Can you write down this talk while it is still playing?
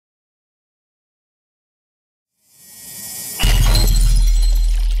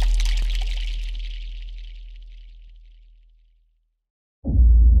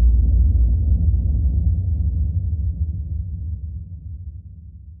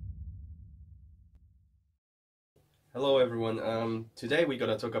Hello everyone. Today we're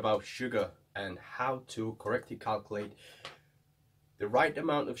gonna talk about sugar and how to correctly calculate the right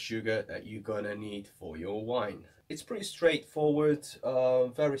amount of sugar that you're gonna need for your wine. It's pretty straightforward,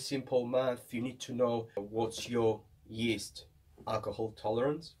 very simple math. You need to know what's your yeast alcohol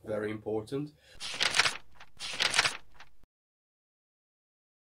tolerance, very important.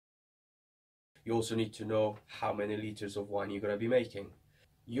 You also need to know how many liters of wine you're gonna be making.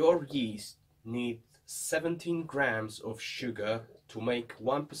 Your yeast needs 17 grams of sugar to make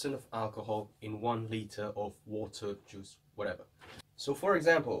 1% of alcohol in 1 liter of water, juice, whatever. So for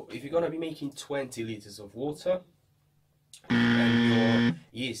example, if you're gonna be making 20 liters of water and your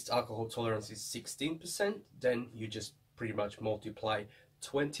yeast alcohol tolerance is 16%, then you just pretty much multiply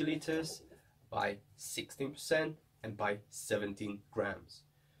 20 liters by 16% and by 17 grams.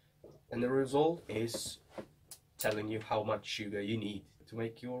 And the result is telling you how much sugar you need to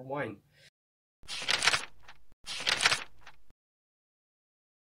make your wine.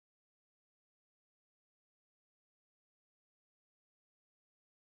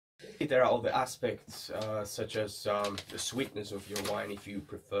 There are other aspects such as the sweetness of your wine. If you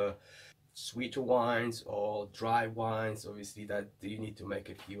prefer sweeter wines or dry wines, obviously that you need to make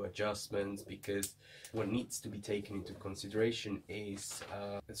a few adjustments, because what needs to be taken into consideration is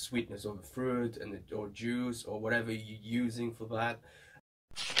the sweetness of the fruit and or juice or whatever you're using for that.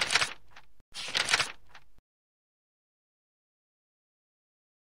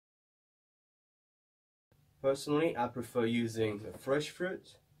 Personally, I prefer using fresh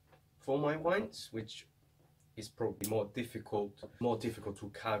fruit for my wines, which is probably more difficult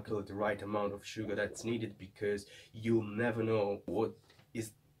to calculate the right amount of sugar that's needed, because you'll never know what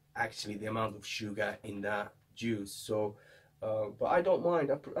is actually the amount of sugar in that juice. So but I don't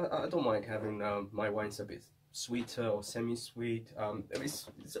mind. I don't mind having my wines a bit sweeter or semi-sweet.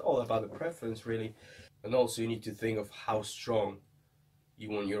 It's all about the preference, really. And also you need to think of how strong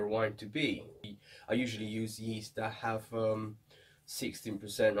you want your wine to be. I usually use yeast that have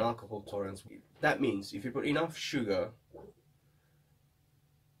 16% alcohol tolerance. That means if you put enough sugar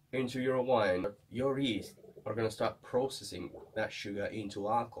into your wine, your yeast are going to start processing that sugar into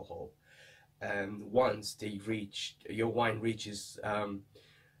alcohol. And once your wine reaches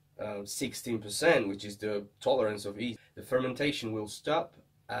 16%, which is the tolerance of yeast, the fermentation will stop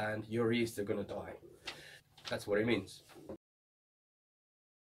and your yeast are going to die. That's what it means.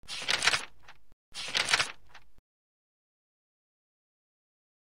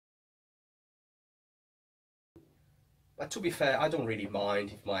 But to be fair, I don't really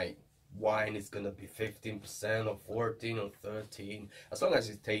mind if my wine is gonna be 15% or 14 or 13, as long as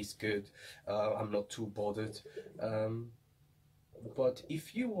it tastes good. I'm not too bothered. But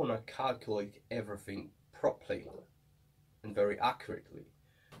if you wanna calculate everything properly and very accurately,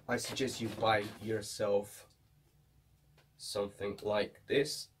 I suggest you buy yourself something like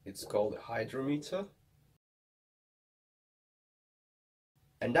this. It's called a hydrometer.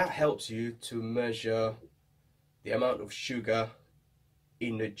 And that helps you to measure the amount of sugar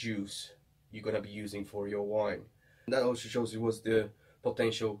in the juice you're gonna be using for your wine. And that also shows you what's the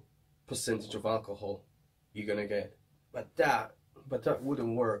potential percentage of alcohol you're gonna get. But that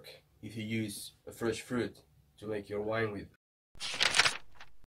wouldn't work if you use a fresh fruit to make your wine with.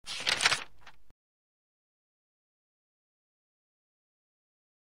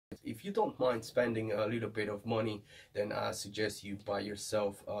 If you don't mind spending a little bit of money, then I suggest you buy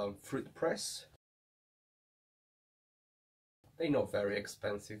yourself a fruit press. They're not very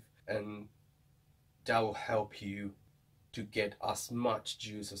expensive, and that will help you to get as much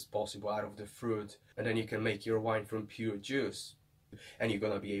juice as possible out of the fruit, and then you can make your wine from pure juice, and you're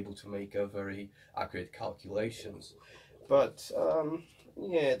gonna be able to make a very accurate calculations. But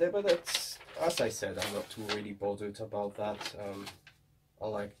yeah, but that's, as I said, I'm not too really bothered about that. I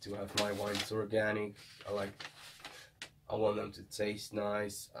like to have my wines organic. I want them to taste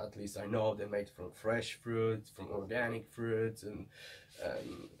nice. At least I know they're made from fresh fruit, from organic fruits, and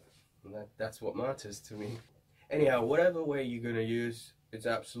that's what matters to me. Anyhow, whatever way you're gonna use, it's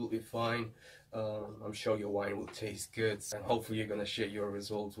absolutely fine. I'm sure your wine will taste good, and hopefully you're gonna share your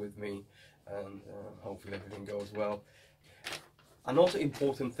results with me, and hopefully everything goes well. Another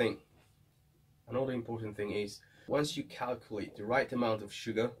important thing is, once you calculate the right amount of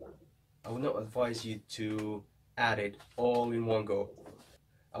sugar, I would not advise you to add it all in one go.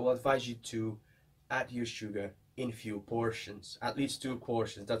 I will advise you to add your sugar in few portions, at least 2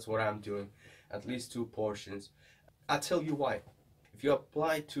 portions. That's what I'm doing, at least 2 portions. I'll tell you why. If you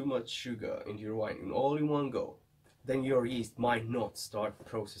apply too much sugar into your wine all in one go, then your yeast might not start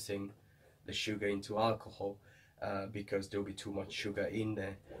processing the sugar into alcohol, because there'll be too much sugar in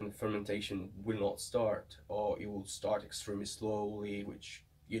there, and fermentation will not start, or it will start extremely slowly, which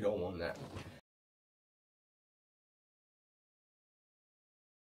you don't want that.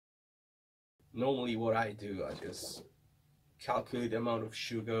 Normally what I do, I just calculate the amount of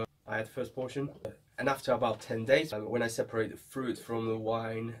sugar I had first portion, and after about 10 days, when I separate the fruit from the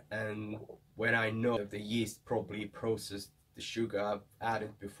wine, and when I know that the yeast probably processed the sugar I've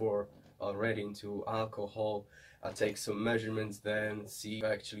added before already into alcohol, I take some measurements, then see if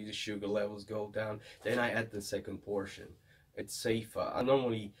actually the sugar levels go down, then I add the second portion. It's safer. I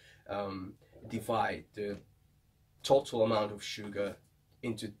normally divide the total amount of sugar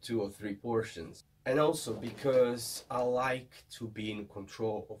into 2 or 3 portions. And also because I like to be in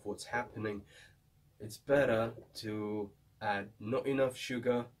control of what's happening, it's better to add not enough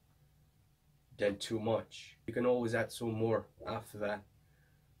sugar than too much. You can always add some more after that.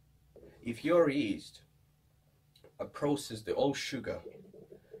 If your yeast processes the old sugar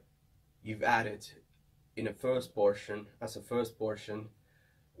you've added in a first portion, as a first portion,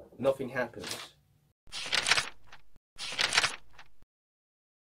 nothing happens.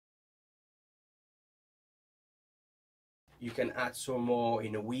 You can add some more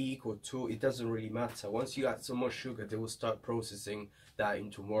in a week or 2, it doesn't really matter. Once you add some more sugar, they will start processing that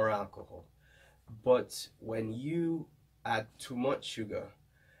into more alcohol. But when you add too much sugar,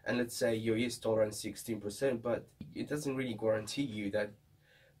 and let's say your yeast tolerance 16%, but it doesn't really guarantee you that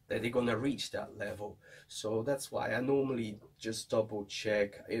they're gonna reach that level. So that's why I normally just double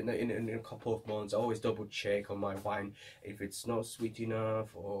check in a couple of months. I always double check on my wine if it's not sweet enough,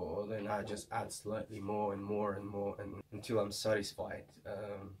 or then I just add slightly more and more and more, and until I'm satisfied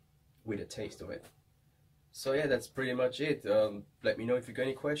with the taste of it. So yeah, that's pretty much it. Let me know if you got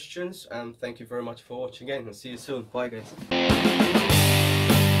any questions, and thank you very much for watching again. I'll see you soon. Bye guys.